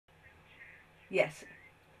Yes.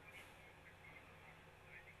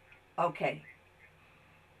 Okay.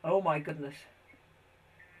 Oh my goodness.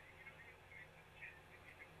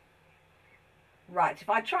 Right. If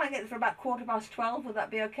I try and get there for about 12:15, would that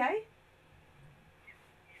be okay?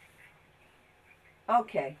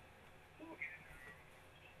 Okay.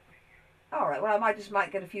 All right. Well, I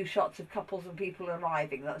might get a few shots of couples and people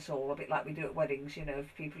arriving. That's all. A bit like we do at weddings. You know,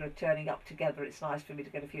 if people are turning up together, it's nice for me to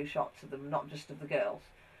get a few shots of them, not just of the girls.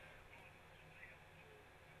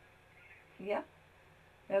 Yeah.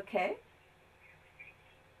 Okay.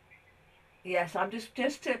 Yes, I'm just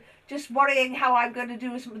worrying how I'm going to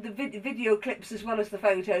do some of the video clips as well as the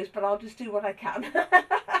photos, but I'll just do what I can.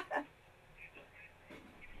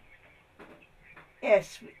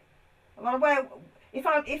 Yes. Well,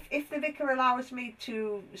 if the vicar allows me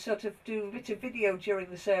to sort of do a bit of video during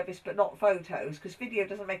the service, but not photos, because video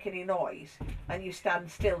doesn't make any noise, and you stand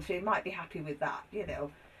still, so you might be happy with that.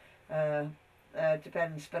 Uh,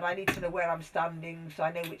 depends, but I need to know where I'm standing, so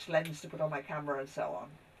I know which lens to put on my camera and so on.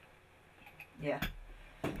 Yeah.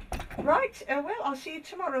 Right, well, I'll see you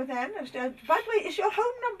tomorrow then. By the way, is your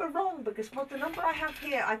home number wrong? Because what the number I have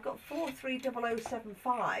here, I've got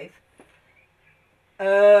 430075.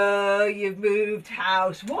 Oh, you've moved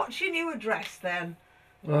house. What's your new address then?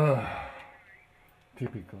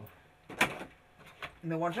 Typical.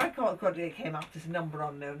 No wonder I thought it came up as number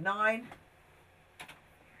unknown. 9.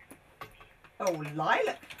 Oh,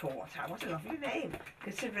 Lilac Court. What a lovely name.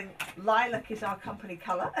 Considering lilac is our company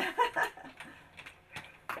colour.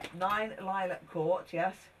 9 Lilac Court,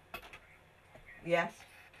 yes. Yes.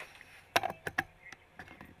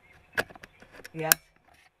 Yes.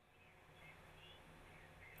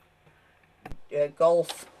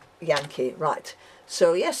 Golf Yankee, right.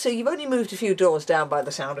 So, yes, so you've only moved a few doors down by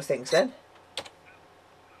the sound of things then?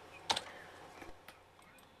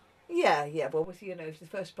 Yeah, well, with, if the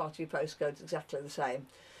first part of your postcode's exactly the same.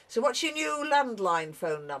 So what's your new landline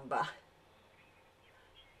phone number?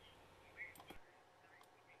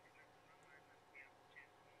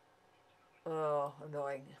 Oh,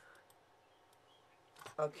 annoying.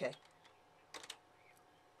 Okay.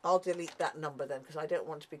 I'll delete that number then, because I don't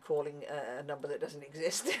want to be calling a number that doesn't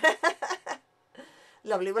exist.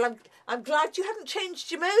 Lovely. Well, I'm glad you hadn't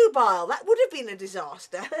changed your mobile. That would have been a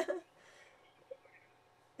disaster.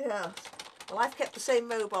 Yeah. Well, I've kept the same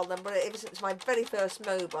mobile number ever since my very first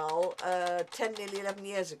mobile, 10, nearly 11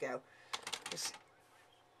 years ago.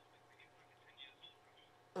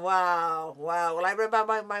 Wow. Well, I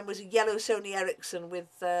remember mine was a yellow Sony Ericsson with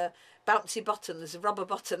bouncy buttons, rubber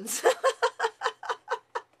buttons.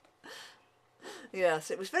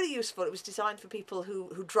 Yes, it was very useful. It was designed for people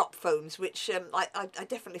who drop phones, which I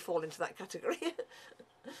definitely fall into that category.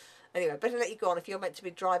 Anyway, better let you go on if you're meant to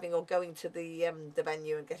be driving or going to the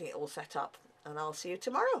venue and getting it all set up. And I'll see you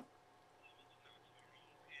tomorrow.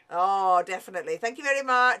 Oh, definitely. Thank you very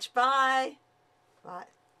much. Bye. Bye.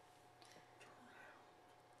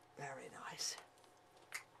 Very nice.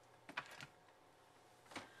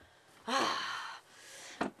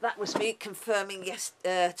 That was me confirming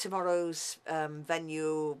tomorrow's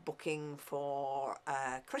venue booking for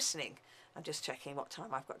christening. I'm just checking what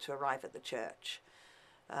time I've got to arrive at the church.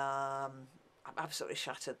 I'm absolutely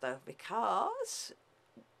shattered though, because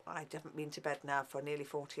I haven't been to bed now for nearly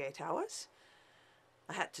 48 hours.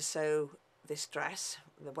 I had to sew this dress,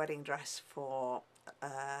 the wedding dress for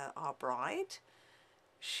our bride.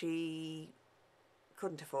 She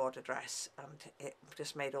couldn't afford a dress, and it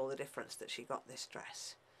just made all the difference that she got this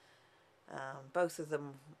dress. Both of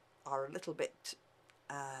them are a little bit,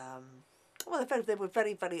 well, they were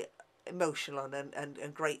very, very emotional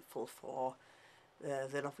and grateful for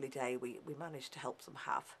the lovely day we managed to help them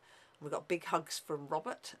have. And we got big hugs from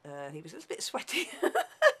Robert. He was a little bit sweaty,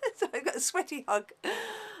 so I got a sweaty hug.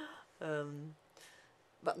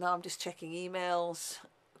 But now I'm just checking emails,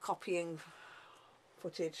 copying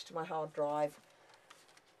footage to my hard drive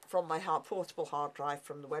from my portable hard drive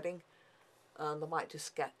from the wedding, and I might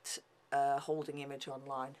just get a holding image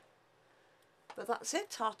online. But that's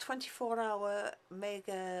it. Our 24-hour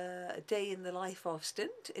mega day in the life of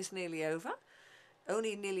Stint is nearly over.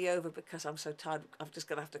 Only nearly over because I'm so tired. I'm just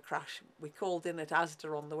going to have to crash. We called in at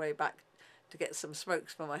Asda on the way back to get some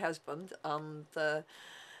smokes for my husband, and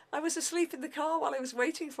I was asleep in the car while I was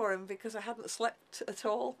waiting for him because I hadn't slept at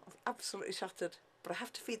all. I'm absolutely shattered. But I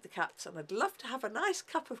have to feed the cats, and I'd love to have a night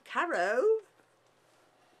cup of Caro.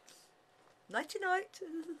 Nighty night.